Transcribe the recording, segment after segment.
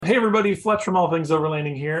Hey everybody, Fletch from All Things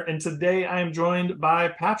Overlanding here, and today I am joined by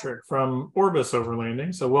Patrick from Orbis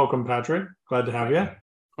Overlanding. So welcome, Patrick. Glad to have you.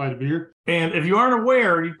 Glad to be here. And if you aren't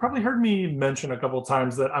aware, you've probably heard me mention a couple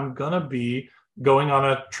times that I'm gonna be going on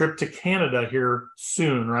a trip to Canada here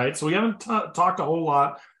soon, right? So we haven't talked a whole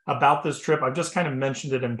lot about this trip. I've just kind of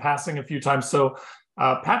mentioned it in passing a few times. So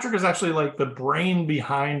Patrick is actually like the brain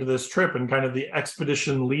behind this trip and kind of the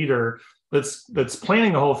expedition leader that's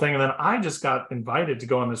planning the whole thing. And then I just got invited to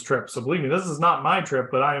go on this trip. So believe me, this is not my trip,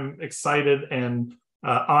 but I am excited and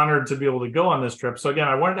honored to be able to go on this trip. So again,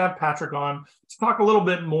 I wanted to have Patrick on to talk a little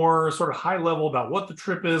bit more sort of high level about what the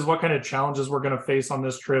trip is, what kind of challenges we're going to face on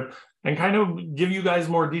this trip, and kind of give you guys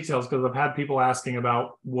more details because I've had people asking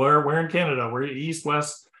about where in Canada, where east,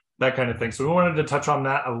 west, that kind of thing. So we wanted to touch on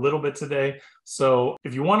that a little bit today. So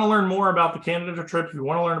if you want to learn more about the Canada trip, if you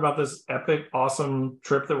want to learn about this epic, awesome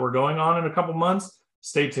trip that we're going on in a couple months,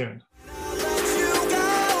 stay tuned.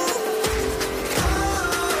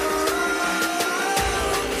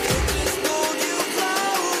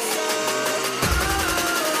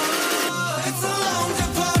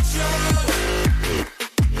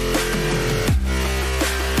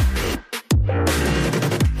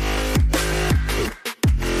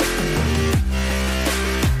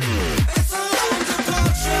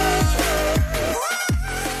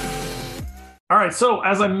 All right, so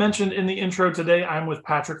as I mentioned in the intro today, I'm with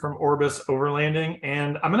Patrick from Orbis Overlanding,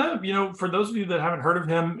 and I'm gonna, for those of you that haven't heard of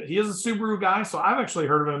him, he is a Subaru guy, so I've actually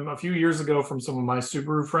heard of him a few years ago from some of my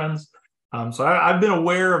Subaru friends. So I've been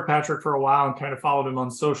aware of Patrick for a while and kind of followed him on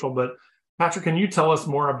social, but Patrick, can you tell us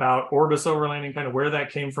more about Orbis Overlanding, kind of where that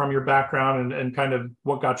came from, your background, and kind of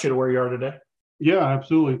what got you to where you are today? Yeah,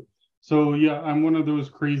 absolutely. So yeah, I'm one of those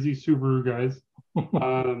crazy Subaru guys.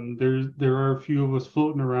 There are a few of us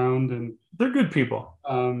floating around, and they're good people.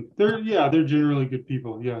 They're generally good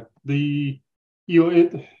people. Yeah. The you know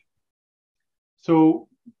it so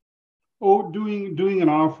doing an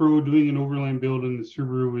off-road, doing an overland build in the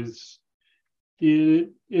Subaru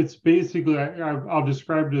it's basically I'll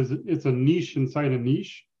describe it as it's a niche inside a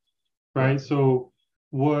niche, right? So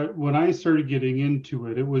when I started getting into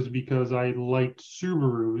it, it was because I liked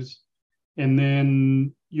Subarus, and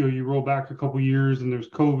then you roll back a couple years and there's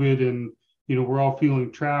COVID, and we're all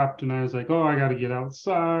feeling trapped, and I was like, oh, I got to get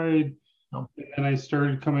outside. And I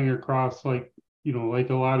started coming across like a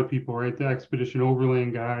lot of people, right, the expedition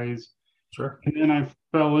overland guys. Sure. And then I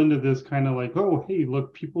fell into this kind of like, oh, hey,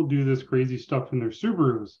 look, people do this crazy stuff in their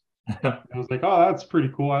Subarus. I was like, oh, that's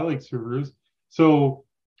pretty cool. I like Subarus. So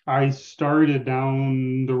I started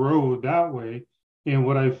down the road that way. And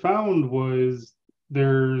what I found was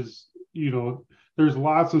there's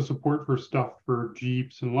lots of support for stuff for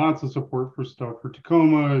Jeeps, and lots of support for stuff for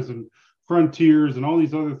Tacomas and Frontiers and all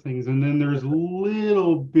these other things. And then there's a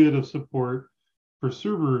little bit of support for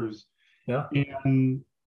Subarus. Yeah. And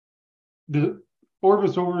the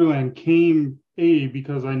Orbis Overland came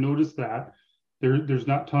because I noticed that there's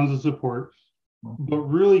not tons of support, but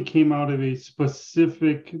really came out of a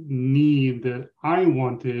specific need that I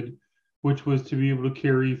wanted, which was to be able to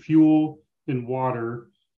carry fuel and water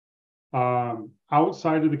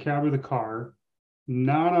outside of the cab of the car,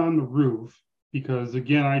 not on the roof, because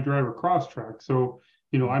again, I drive a cross track. So,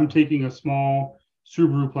 I'm taking a small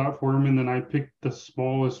Subaru platform, and then I picked the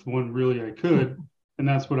smallest one really I could, and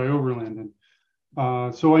that's what I overlanded.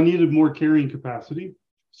 So I needed more carrying capacity.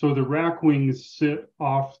 So the rack wings sit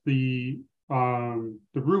off the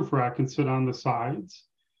roof rack and sit on the sides.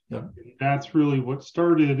 Yeah. That's really what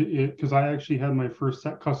started it, because I actually had my first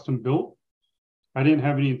set custom built. I didn't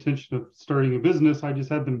have any intention of starting a business. I just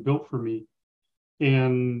had them built for me.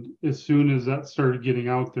 And as soon as that started getting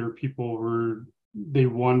out there, they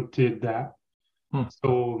wanted that.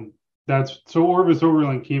 So Orbis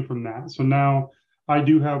Overland came from that. So now I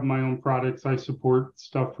do have my own products. I support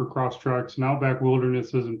stuff for cross tracks and outback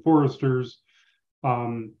wildernesses and foresters,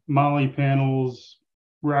 Molly panels,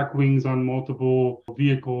 rack wings on multiple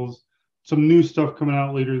vehicles. Some new stuff coming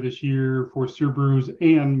out later this year for Subarus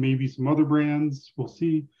and maybe some other brands. We'll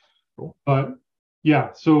see. Cool. But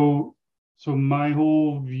yeah, so my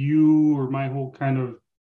whole view, or my whole kind of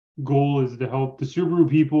goal, is to help the Subaru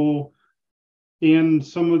people and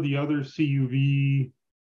some of the other CUV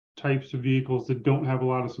types of vehicles that don't have a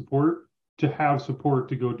lot of support, to have support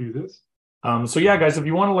to go do this. So yeah, guys, if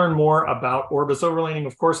you want to learn more about Orbis Overlanding,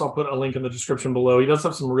 of course, I'll put a link in the description below. He does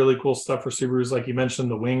have some really cool stuff for Subarus, like you mentioned,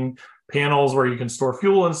 the wing panels where you can store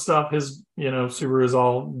fuel and stuff. His, Subaru is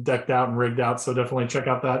all decked out and rigged out, so definitely check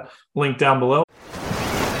out that link down below.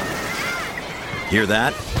 Hear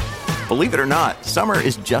that? Believe it or not, summer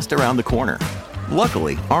is just around the corner.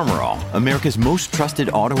 Luckily, Armor All, America's most trusted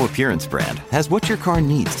auto appearance brand, has what your car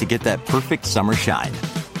needs to get that perfect summer shine.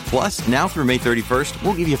 Plus, now through May 31st,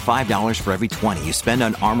 we'll give you $5 for every $20 you spend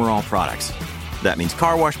on Armor All products. That means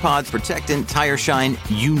car wash pods, protectant, tire shine,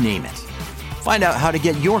 you name it. Find out how to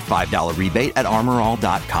get your $5 rebate at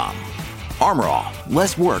armorall.com. Armor All,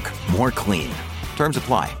 less work, more clean. Terms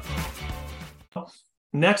apply.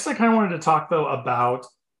 Next, I kind of wanted to talk, though, about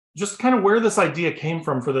just kind of where this idea came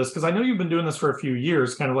from for this, because I know you've been doing this for a few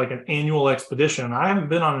years, kind of like an annual expedition. I haven't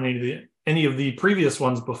been on any of the previous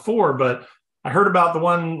ones before, but I heard about the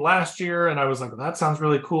one last year and I was like, well, that sounds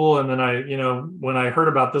really cool. And then when I heard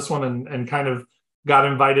about this one and kind of got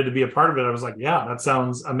invited to be a part of it, I was like, yeah, that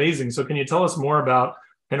sounds amazing. So can you tell us more about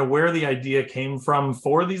kind of where the idea came from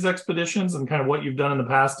for these expeditions and kind of what you've done in the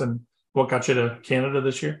past and what got you to Canada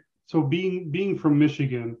this year? So being from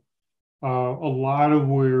Michigan, a lot of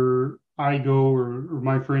where I go or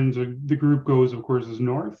my friends, or the group goes, of course, is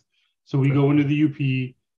north. So we go into the UP,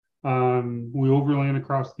 we overland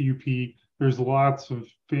across the UP. There's lots of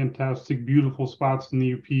fantastic, beautiful spots in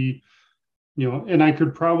the UP, and I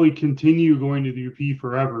could probably continue going to the UP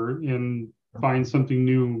forever and find something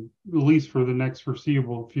new, at least for the next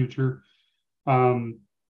foreseeable future.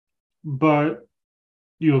 But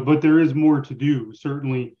there is more to do.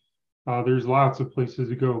 Certainly, there's lots of places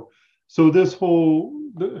to go. So this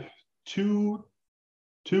two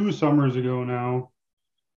summers ago now,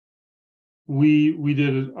 we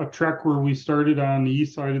did a trek where we started on the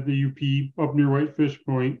east side of the UP up near Whitefish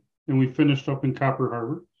Point, and we finished up in Copper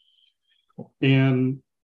Harbor. And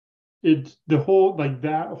it's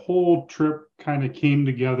that whole trip kind of came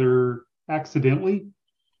together accidentally.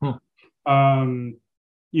 It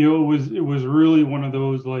was really one of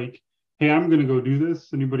those like, hey, I'm gonna go do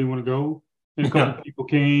this. Anybody want to go? And a couple people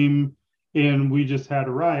came, and we just had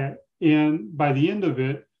a riot. And by the end of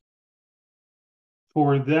it,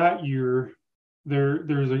 for that year,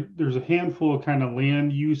 there's a handful of kind of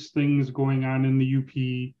land use things going on in the UP.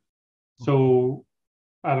 So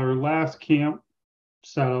at our last camp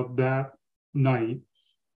setup that night,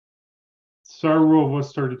 several of us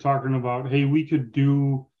started talking about, hey, we could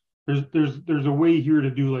do there's a way here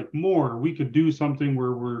to do like more. We could do something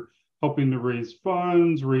where we're helping to raise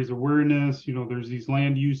funds, raise awareness. There's these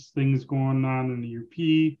land use things going on in the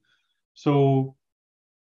UP. So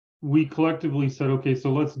we collectively said, okay,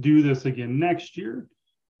 so let's do this again next year,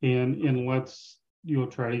 and let's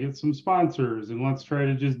try to get some sponsors, and let's try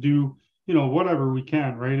to just do whatever we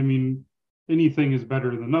can, right? I mean, anything is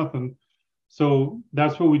better than nothing. So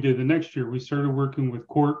that's what we did the next year. We started working with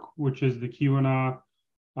Cork, which is the Keweenaw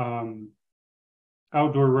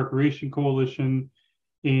Outdoor Recreation Coalition,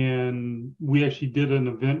 and we actually did an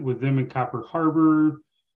event with them in Copper Harbor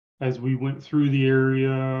as we went through the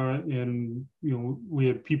area. And we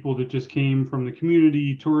had people that just came from the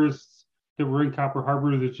community, tourists that were in Copper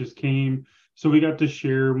Harbor that just came. So we got to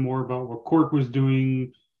share more about what Cork was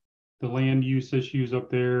doing, the land use issues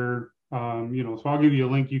up there. So I'll give you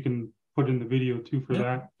a link you can put in the video too for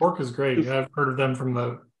that. Cork is great. I've heard of them from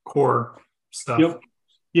the core stuff. Yep.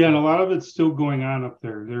 Yeah, and a lot of it's still going on up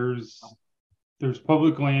there. There's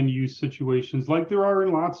public land use situations like there are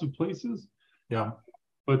in lots of places. Yeah.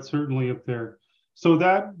 But certainly up there. So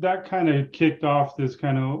that kind of kicked off this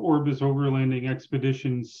kind of Orbis Overlanding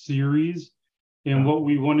Expedition series. And what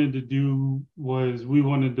we wanted to do was we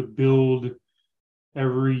wanted to build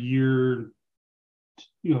every year,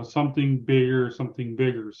 something bigger.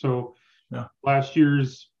 So last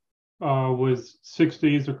year's was 6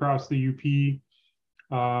 days across the UP.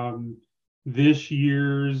 This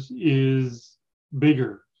year's is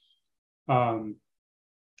bigger.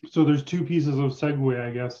 So there's two pieces of segue, I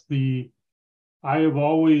guess. I have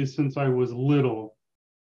always, since I was little,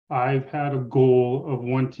 I've had a goal of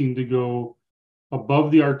wanting to go above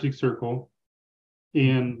the Arctic Circle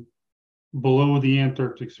and below the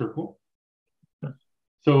Antarctic Circle.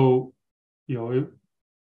 So,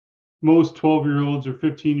 most 12-year-olds or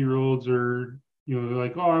 15-year-olds are,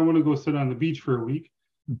 like, oh, I want to go sit on the beach for a week.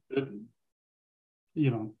 But,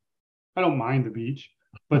 I don't mind the beach.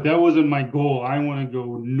 But that wasn't my goal. I want to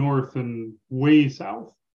go north and way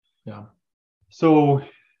south. Yeah. So,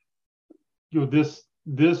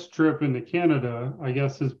 this trip into Canada, I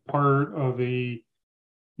guess, is part of a,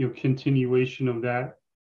 continuation of that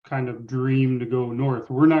kind of dream to go north.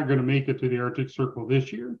 We're not going to make it to the Arctic Circle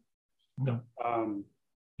this year. No.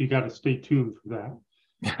 You got to stay tuned for that.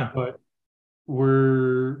 Yeah. But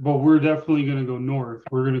we're definitely going to go north.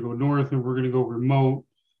 We're going to go north, and we're going to go remote.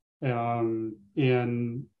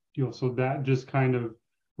 So that just kind of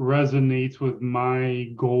resonates with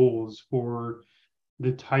my goals for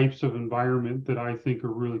the types of environment that I think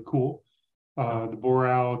are really cool. the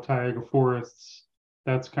Boreal, Taiga forests.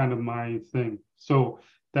 That's kind of my thing. So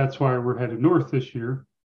that's why we're headed north this year.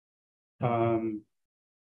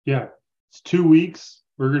 Yeah, it's 2 weeks.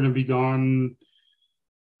 We're going to be gone.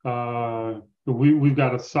 We've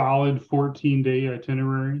got a solid 14-day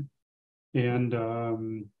itinerary,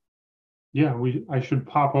 and yeah, I should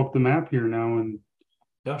pop up the map here now and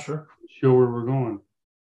sure, show where we're going.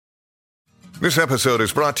 This episode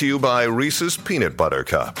is brought to you by Reese's Peanut Butter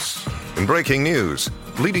Cups. In breaking news,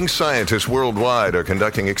 leading scientists worldwide are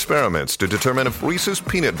conducting experiments to determine if Reese's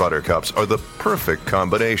Peanut Butter Cups are the perfect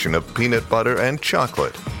combination of peanut butter and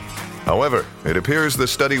chocolate. However, it appears the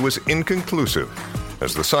study was inconclusive,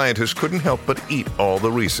 as the scientists couldn't help but eat all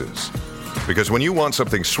the Reese's. Because when you want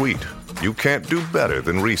something sweet, you can't do better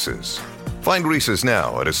than Reese's. Find Reese's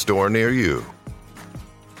now at a store near you.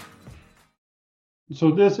 So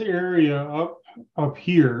this area up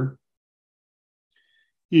here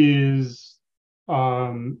is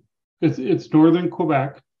it's northern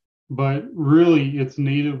Quebec, but really it's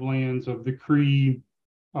native lands of the Cree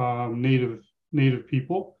native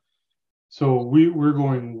people. So we're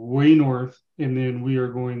going way north, and then we are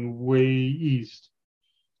going way east.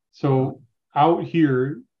 So out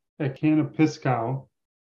here at Canapiscau,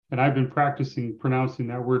 and I've been practicing pronouncing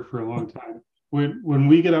that word for a long time. When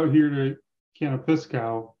we get out here to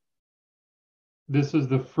Canapiscau, this is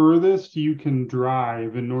the furthest you can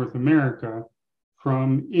drive in North America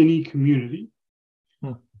from any community.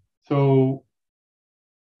 So,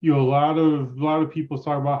 a lot of people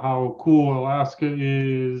talk about how cool Alaska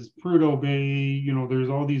is, Prudhoe Bay. There's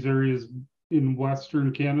all these areas in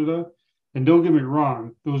Western Canada, and don't get me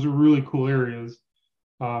wrong, those are really cool areas.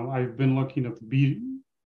 I've been lucky enough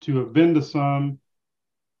to have been to some,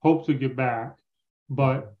 hope to get back,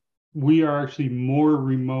 but we are actually more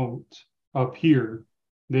remote up here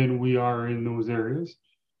than we are in those areas.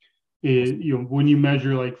 When you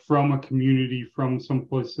measure like from a community, from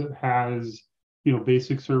someplace that has,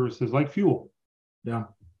 basic services like fuel. Yeah.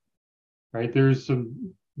 Right. There's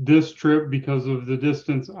this trip, because of the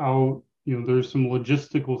distance out, there's some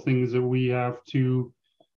logistical things that we have to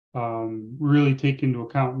really take into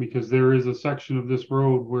account, because there is a section of this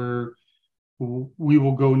road where we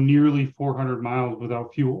will go nearly 400 miles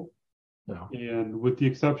without fuel. Yeah. And with the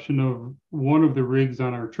exception of one of the rigs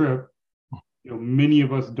on our trip, many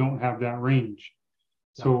of us don't have that range.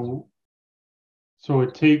 So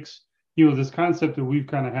it takes, this concept that we've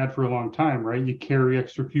kind of had for a long time, right? You carry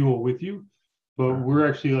extra fuel with you, but we're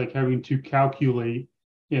actually like having to calculate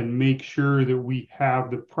and make sure that we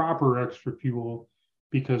have the proper extra fuel,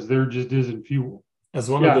 because there just isn't fuel.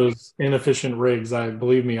 As one of those inefficient rigs,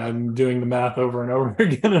 believe me, I'm doing the math over and over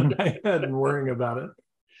again in my head and worrying about it.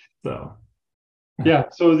 So yeah,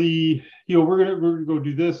 so we're gonna go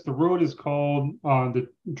do this. The road is called the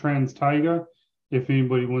Trans-Taiga. If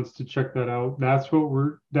anybody wants to check that out, that's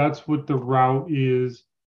what the route is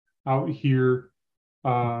out here.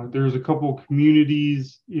 There's a couple of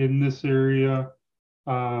communities in this area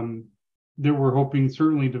that we're hoping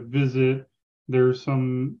certainly to visit. There's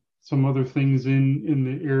some other things in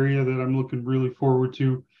the area that I'm looking really forward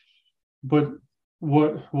to. But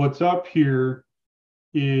what's up here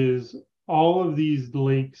is all of these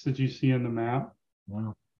lakes that you see on the map.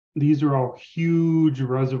 Wow. These are all huge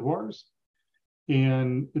reservoirs,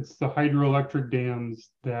 and it's the hydroelectric dams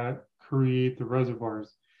that create the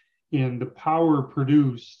reservoirs, and the power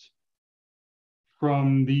produced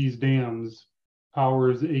from these dams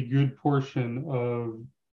powers a good portion of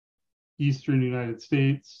eastern United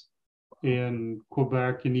States and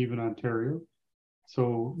Quebec and even Ontario.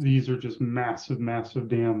 So these are just massive, massive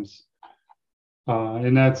dams.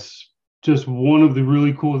 And that's just one of the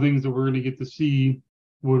really cool things that we're going to get to see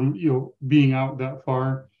when, being out that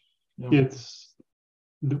far. Yeah.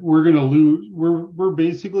 We're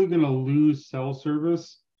basically going to lose cell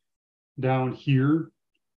service down here.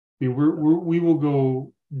 I mean, we will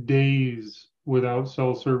go days without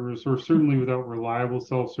cell service, or certainly without reliable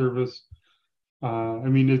cell service.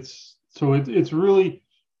 It's really,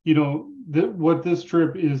 what this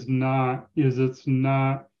trip is not, it's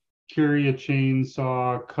not carry a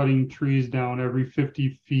chainsaw, cutting trees down every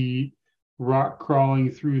 50 feet, rock crawling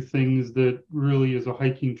through things that really is a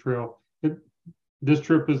hiking trail. This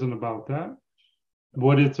trip isn't about that.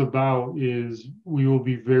 What it's about is we will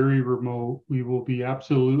be very remote. We will be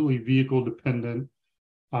absolutely vehicle dependent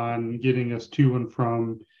on getting us to and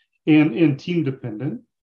from, and team dependent.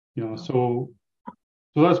 So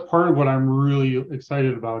that's part of what I'm really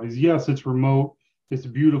excited about is, yes, it's remote, it's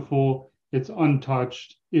beautiful, it's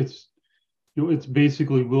untouched, it's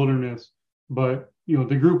basically wilderness, but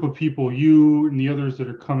the group of people, you and the others that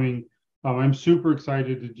are coming, I'm super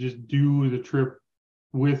excited to just do the trip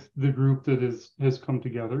with the group that has come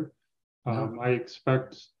together. I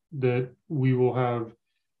expect that we will have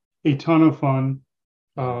a ton of fun,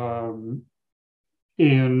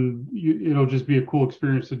 and it'll just be a cool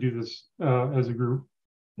experience to do this as a group.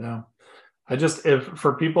 Yeah. If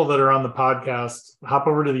for people that are on the podcast, hop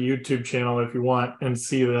over to the YouTube channel if you want and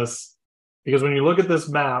see this, because when you look at this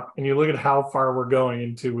map and you look at how far we're going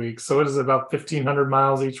in 2 weeks, so it is about 1,500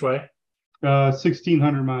 miles each way.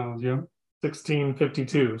 1,600 miles, yeah.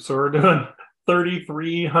 1,652. So we're doing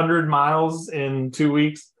 3,300 miles in 2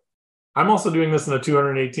 weeks. I'm also doing this in a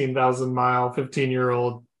 218,000 mile,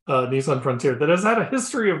 15-year-old Nissan Frontier that has had a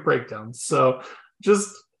history of breakdowns. So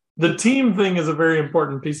just the team thing is a very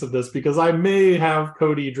important piece of this, because I may have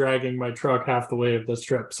Cody dragging my truck half the way of this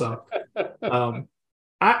trip. So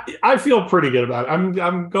I feel pretty good about it.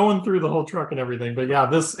 I'm going through the whole truck and everything. But yeah,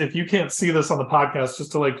 if you can't see this on the podcast,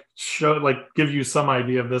 just to give you some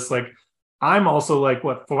idea of this, I'm also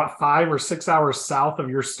 5 or 6 hours south of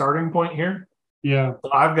your starting point here. Yeah.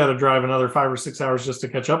 So I've got to drive another 5 or 6 hours just to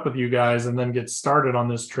catch up with you guys and then get started on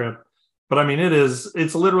this trip. But I mean,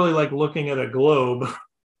 it's literally like looking at a globe.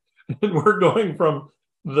 And we're going from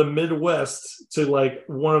the Midwest to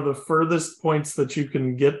one of the furthest points that you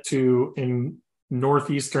can get to in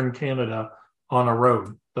northeastern Canada on a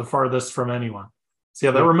road, the farthest from anyone. So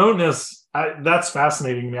yeah, the remoteness, that's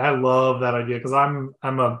fascinating to me. I love that idea, because I'm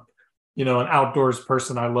a an outdoors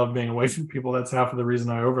person. I love being away from people. That's half of the reason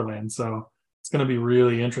I overland. So it's going to be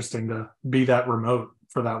really interesting to be that remote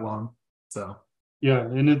for that long. So yeah,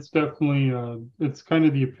 and it's definitely it's kind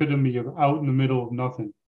of the epitome of out in the middle of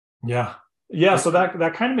nothing. Yeah. So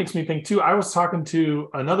that kind of makes me think too. I was talking to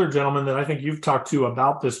another gentleman that I think you've talked to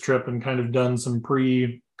about this trip and kind of done some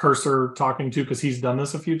precursor talking to, because he's done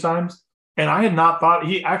this a few times. And I had not thought,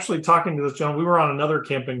 he actually talking to this gentleman, we were on another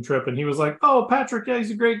camping trip, and he was like, "Oh, Patrick, yeah,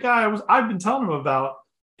 he's a great guy. I've been telling him about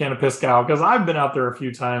Canapiscau because I've been out there a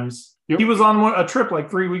few times." Yep. He was on a trip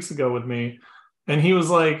 3 weeks ago with me. And he was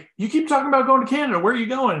like, "You keep talking about going to Canada. Where are you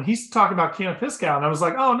going?" And he's talking about Canapiscau. And I was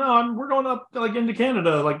like, "Oh, no, we're going up into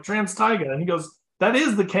Canada, Trans-Taiga." And he goes, "That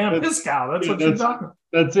is the Canapiscau. That's what you're talking about."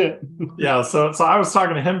 That's it. Yeah. So I was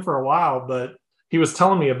talking to him for a while, but he was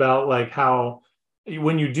telling me about how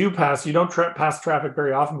when you do pass, you don't pass traffic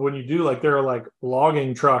very often. But when you do, there are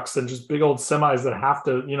logging trucks and just big old semis that have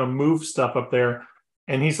to, move stuff up there.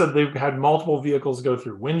 And he said they've had multiple vehicles go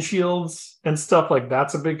through windshields and stuff.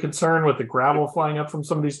 That's a big concern with the gravel flying up from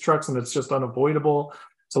some of these trucks, and it's just unavoidable.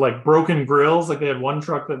 So broken grills, they had one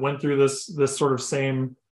truck that went through this sort of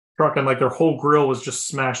same truck, and their whole grill was just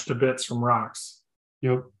smashed to bits from rocks.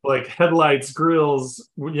 Yep. Headlights, grills,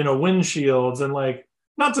 windshields, and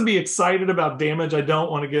not to be excited about damage. I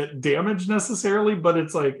don't want to get damaged necessarily, but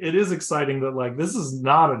it's it is exciting that this is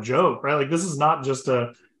not a joke, right? This is not just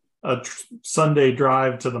a Sunday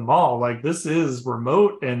drive to the mall. This is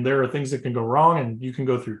remote, and there are things that can go wrong, and you can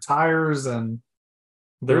go through tires, and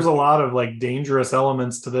there's a lot of dangerous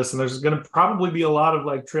elements to this, and there's going to probably be a lot of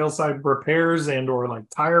trailside repairs and or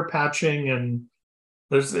tire patching, and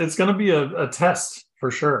it's going to be a test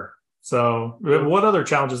for sure. So what other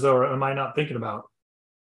challenges though am I not thinking about?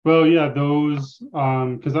 Well, yeah, those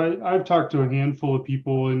because I've talked to a handful of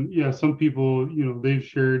people, and yeah, some people they've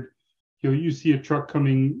shared, you see a truck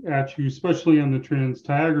coming at you, especially on the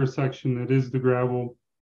Trans-Taiga section that is the gravel.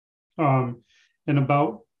 And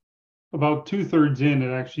about 2/3 in,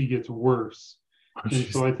 it actually gets worse. And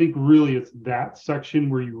so I think really it's that section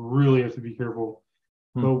where you really have to be careful.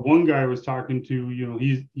 But one guy I was talking to,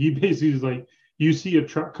 he basically is like, you see a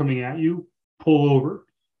truck coming at you, pull over.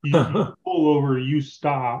 You pull over, you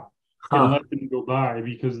stop, and let them go by,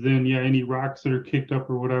 because then, any rocks that are kicked up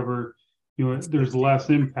or whatever, there's less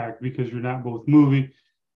impact because you're not both moving.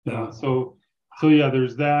 So yeah,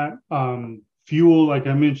 there's that. Fuel, like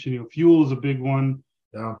I mentioned, fuel is a big one.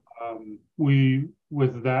 Yeah.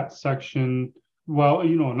 With that section, well,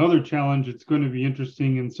 another challenge, it's going to be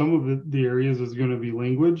interesting in some of the areas, is going to be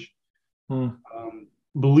language.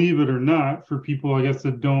 Believe it or not, for people, I guess,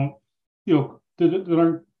 that don't, that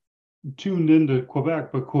aren't tuned into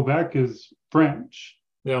Quebec, but Quebec is French.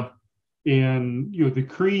 Yeah. And the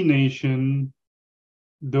Cree Nation,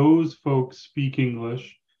 those folks speak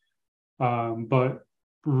English, but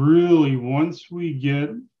really once we get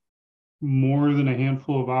more than a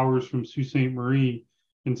handful of hours from Sault Ste. Marie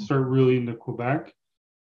and start really into Quebec,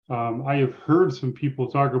 I have heard some people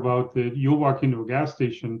talk about that you'll walk into a gas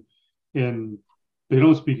station and they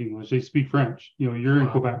don't speak English, they speak French. You're in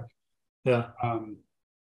Quebec. Yeah.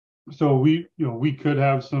 So we could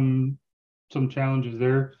have some challenges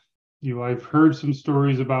there. I've heard some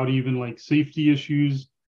stories about even safety issues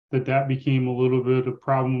that became a little bit of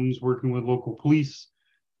problems working with local police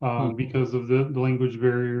because of the language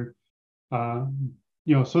barrier.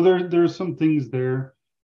 So there's some things there.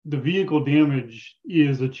 The vehicle damage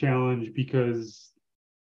is a challenge because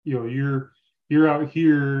you're out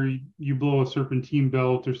here, you blow a serpentine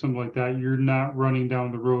belt or something like that, you're not running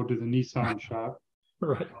down the road to the Nissan shop,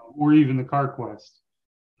 Right. Or even the CarQuest.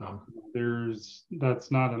 No.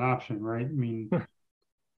 That's not an option, right? I mean,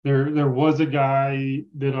 there was a guy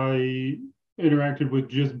that I interacted with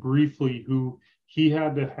just briefly who he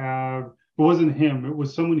had to have, it wasn't him, it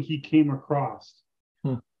was someone he came across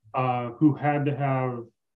who had to have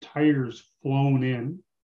tires flown in.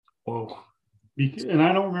 Whoa. And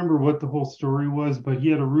I don't remember what the whole story was, but he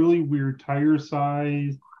had a really weird tire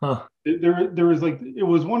size. There was like, it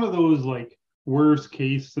was one of those like worst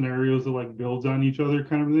case scenarios that like builds on each other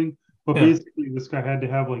kind of thing. But basically this guy had to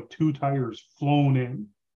have like 2 tires flown in.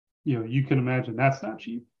 You can imagine that's not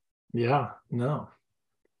cheap. Yeah, no.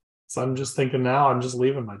 So I'm just thinking now, I'm just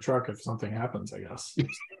leaving my truck if something happens, I guess.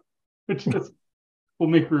 We'll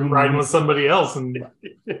make room. Riding with somebody else, and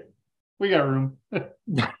we got room. This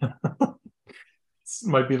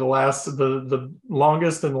might be the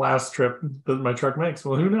longest and last trip that my truck makes.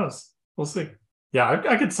 Well, who knows? We'll see. Yeah,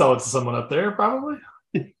 I could sell it to someone up there probably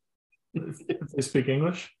if they speak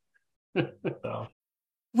English. So.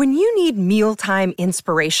 When you need mealtime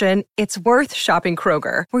inspiration, it's worth shopping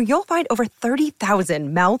Kroger, where you'll find over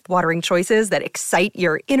 30,000 mouth-watering choices that excite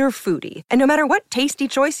your inner foodie. And no matter what tasty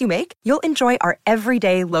choice you make, you'll enjoy our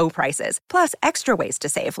everyday low prices, plus extra ways to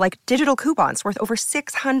save, like digital coupons worth over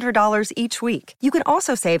 $600 each week. You can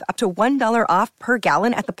also save up to $1 off per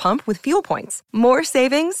gallon at the pump with fuel points. More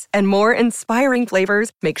savings and more inspiring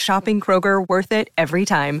flavors make shopping Kroger worth it every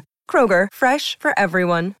time. Kroger, fresh for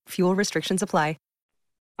everyone. Fuel restrictions apply.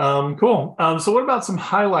 Cool. So what about some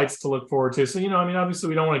highlights to look forward to? So, obviously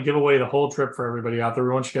we don't want to give away the whole trip for everybody out there. We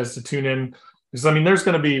want you guys to tune in because,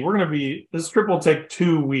 this trip will take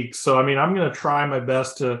 2 weeks. So, I'm going to try my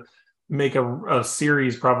best to make a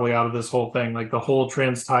series probably out of this whole thing, like the whole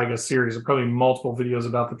Trans-Taiga series, or probably multiple videos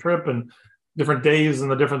about the trip and different days and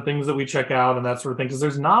the different things that we check out and that sort of thing. Because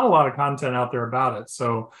there's not a lot of content out there about it.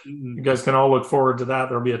 So you guys can all look forward to that.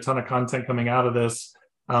 There'll be a ton of content coming out of this.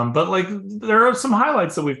 But like there are some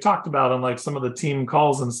highlights that we've talked about on like some of the team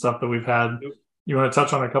calls and stuff that we've had. You want to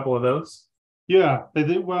touch on a couple of those? Yeah, I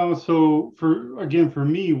think. Well, so for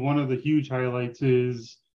me, one of the huge highlights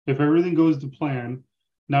is if everything goes to plan,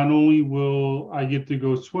 not only will I get to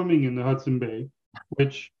go swimming in the Hudson Bay,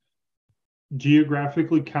 which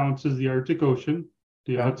geographically counts as the Arctic Ocean.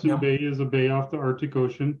 The Hudson Bay is a bay off the Arctic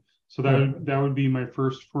Ocean, so that would be my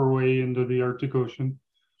first foray into the Arctic Ocean.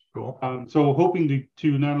 Cool. So hoping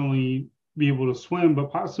to not only be able to swim,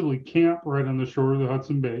 but possibly camp right on the shore of the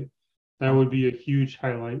Hudson Bay. That would be a huge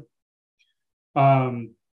highlight. A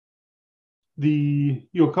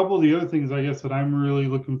couple of the other things I guess that I'm really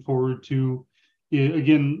looking forward to,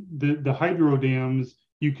 again, the hydro dams,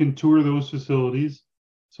 you can tour those facilities.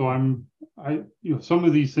 So some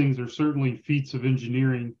of these things are certainly feats of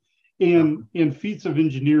engineering and feats of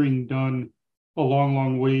engineering done a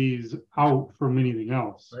long ways out from anything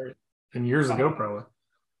else. Right. And years ago, probably.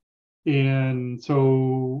 And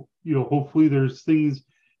so, hopefully there's things,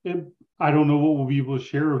 I don't know what we'll be able to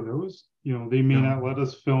share of those. They may not let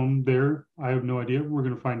us film there. I have no idea. We're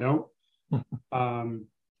going to find out.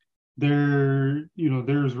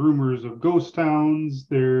 There's rumors of ghost towns.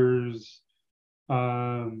 There's,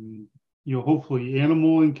 hopefully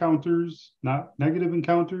animal encounters, not negative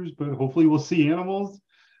encounters, but hopefully we'll see animals.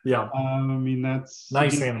 Yeah. That's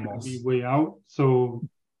nice animals. Be way out. So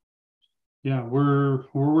yeah, we're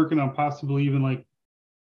working on possibly even like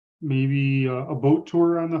maybe a boat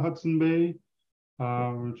tour on the Hudson Bay.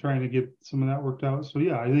 We're trying to get some of that worked out. So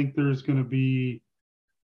yeah, I think it'll be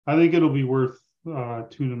worth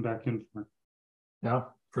tuning back in for. Yeah,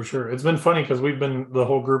 for sure. It's been funny because we have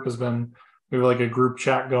like a group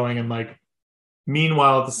chat going, and like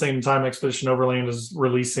meanwhile, at the same time, Expedition Overland is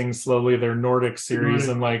releasing slowly their Nordic series,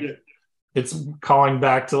 and like it's calling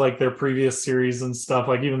back to like their previous series and stuff,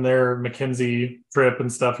 like even their Mackenzie trip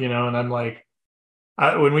and stuff, And I'm like,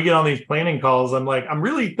 when we get on these planning calls, I'm like, I'm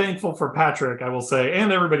really thankful for Patrick, I will say,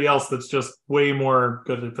 and everybody else that's just way more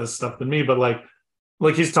good at this stuff than me. But like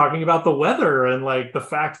he's talking about the weather and like the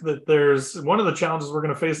fact that there's one of the challenges we're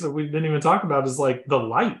going to face that we didn't even talk about is like the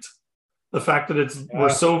light. The fact that we're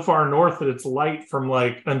so far north that it's light from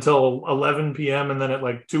like until 11 p.m. and then at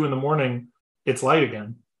like 2 a.m, it's light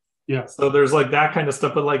again. Yeah. So there's like that kind of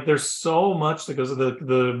stuff, but like there's so much that goes to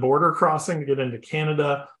the border crossing to get into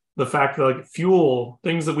Canada. The fact that like fuel,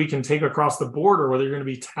 things that we can take across the border, whether you're going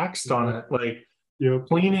to be taxed on it, like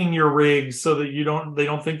cleaning your rigs so that they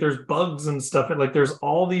don't think there's bugs and stuff. And like, there's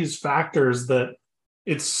all these factors that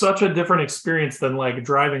it's such a different experience than like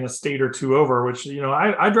driving a state or two over, which,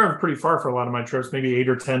 I drive pretty far for a lot of my trips, maybe 8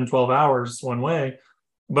 or 10, 12 hours one way,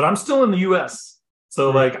 but I'm still in the US. So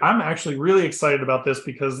like, I'm actually really excited about this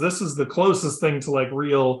because this is the closest thing to like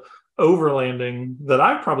real overlanding that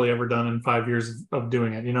I've probably ever done in 5 years of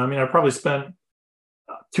doing it. I probably spent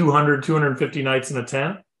 250 nights in a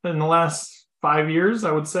tent in the last 5 years,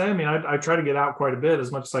 I would say. I try to get out quite a bit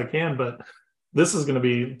as much as I can, but this is going to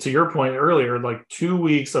be, to your point earlier, like 2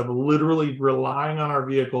 weeks of literally relying on our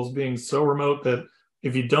vehicles being so remote that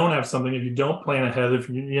if you don't have something, if you don't plan ahead, if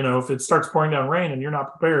if it starts pouring down rain and you're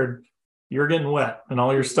not prepared, you're getting wet and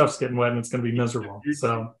all your stuff's getting wet and it's going to be miserable.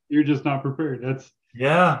 So you're just not prepared.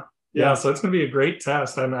 Yeah. So it's going to be a great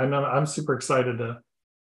test. I'm super excited to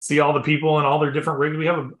see all the people and all their different rigs. We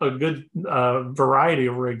have a good variety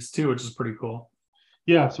of rigs too, which is pretty cool.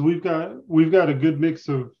 Yeah. So we've got a good mix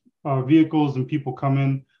of vehicles and people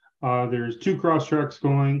coming. There's 2 cross tracks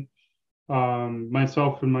going.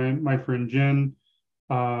 Myself and my friend Jen.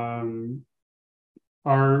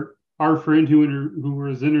 Our friend who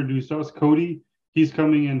was introduced us, Cody, he's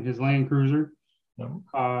coming in his Land Cruiser.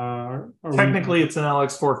 Technically, it's an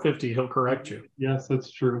LX 450. He'll correct you. Yes,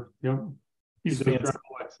 that's true. Yep. He's fancy.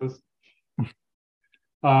 Lexus.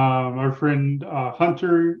 Our friend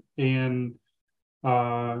Hunter, and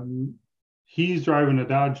he's driving a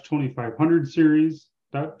Dodge 2500 series.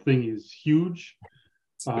 That thing is huge.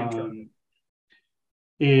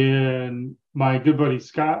 And my good buddy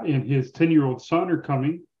Scott and his 10-year-old son are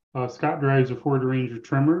coming. Scott drives a Ford Ranger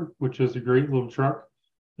Tremor, which is a great little truck.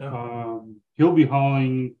 Yeah. He'll be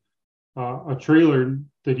hauling a trailer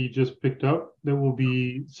that he just picked up that will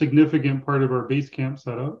be a significant part of our base camp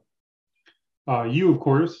setup. You, of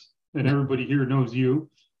course, and everybody here knows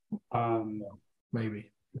you.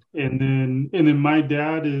 Maybe. And then my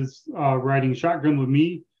dad is riding shotgun with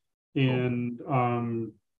me, and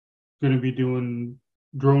going to be doing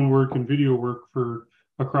drone work and video work for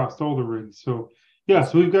across all the rigs. So yeah,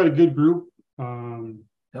 so we've got a good group.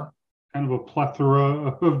 Kind of a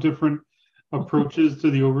plethora of different approaches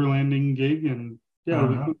to the overlanding gig, and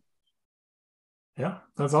yeah,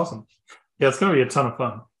 that's awesome. Yeah, it's going to be a ton of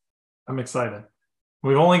fun. I'm excited.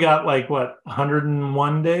 We've only got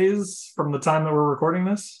 101 days from the time that we're recording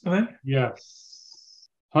this, I think. Yes,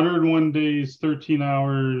 101 days, 13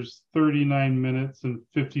 hours, 39 minutes, and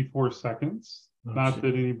 54 seconds. Not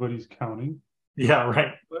that anybody's counting. Yeah,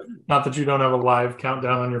 right. Not that you don't have a live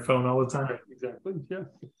countdown on your phone all the time. Right, exactly. Yeah.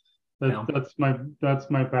 That's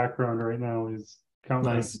my background right now is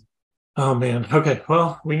countdown. Nice. Oh man. Okay.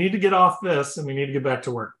 Well, we need to get off this and we need to get back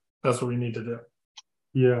to work. That's what we need to do.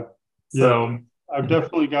 Yeah. So I've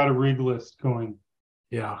definitely got a rig list going.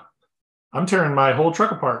 Yeah. I'm tearing my whole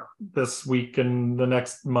truck apart this week and the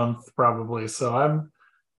next month probably. So I'm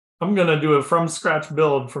going to do a from scratch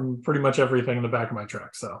build from pretty much everything in the back of my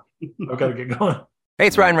truck. So I've got to get going. Hey,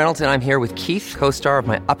 it's Ryan Reynolds, and I'm here with Keith, co-star of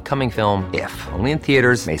my upcoming film, If, only in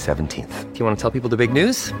theaters May 17th. Do you want to tell people the big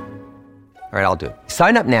news? All right, I'll do it.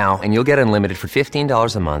 Sign up now and you'll get unlimited for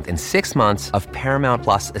 $15 a month and 6 months of Paramount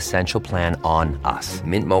Plus Essential Plan on us.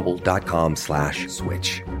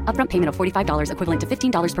 MintMobile.com/switch. Upfront payment of $45 equivalent to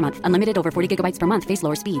 $15 per month. Unlimited over 40 gigabytes per month. Face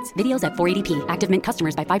lower speeds. Videos at 480p. Active Mint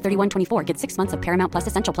customers by 531.24 get 6 months of Paramount Plus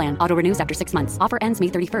Essential Plan. Auto renews after 6 months. Offer ends May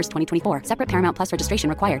 31st, 2024. Separate Paramount Plus registration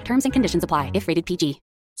required. Terms and conditions apply if rated PG.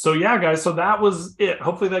 So yeah, guys, so that was it.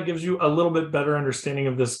 Hopefully that gives you a little bit better understanding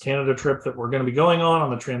of this Canada trip that we're going to be going on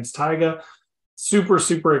the Trans-Taiga. Super,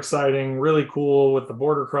 super exciting, really cool with the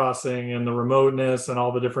border crossing and the remoteness and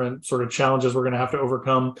all the different sort of challenges we're going to have to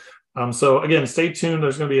overcome. So again, stay tuned.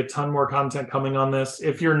 There's going to be a ton more content coming on this.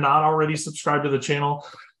 If you're not already subscribed to the channel,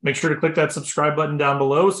 make sure to click that subscribe button down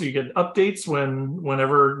below so you get updates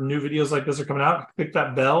whenever new videos like this are coming out. Click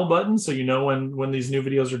that bell button so you know when these new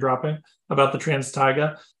videos are dropping about the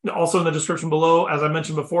Trans-Taiga. Also in the description below, as I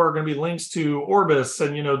mentioned before, are going to be links to Orbis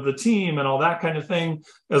and the team and all that kind of thing,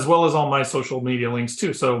 as well as all my social media links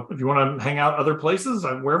too. So if you want to hang out other places,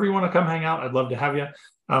 wherever you want to come hang out, I'd love to have you.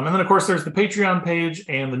 And then of course there's the Patreon page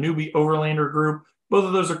and the Newbie Overlander group. Both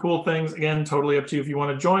of those are cool things. Again, totally up to you if you want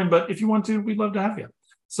to join, but if you want to, we'd love to have you.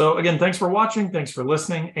 So again, thanks for watching, thanks for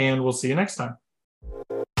listening, and we'll see you next time.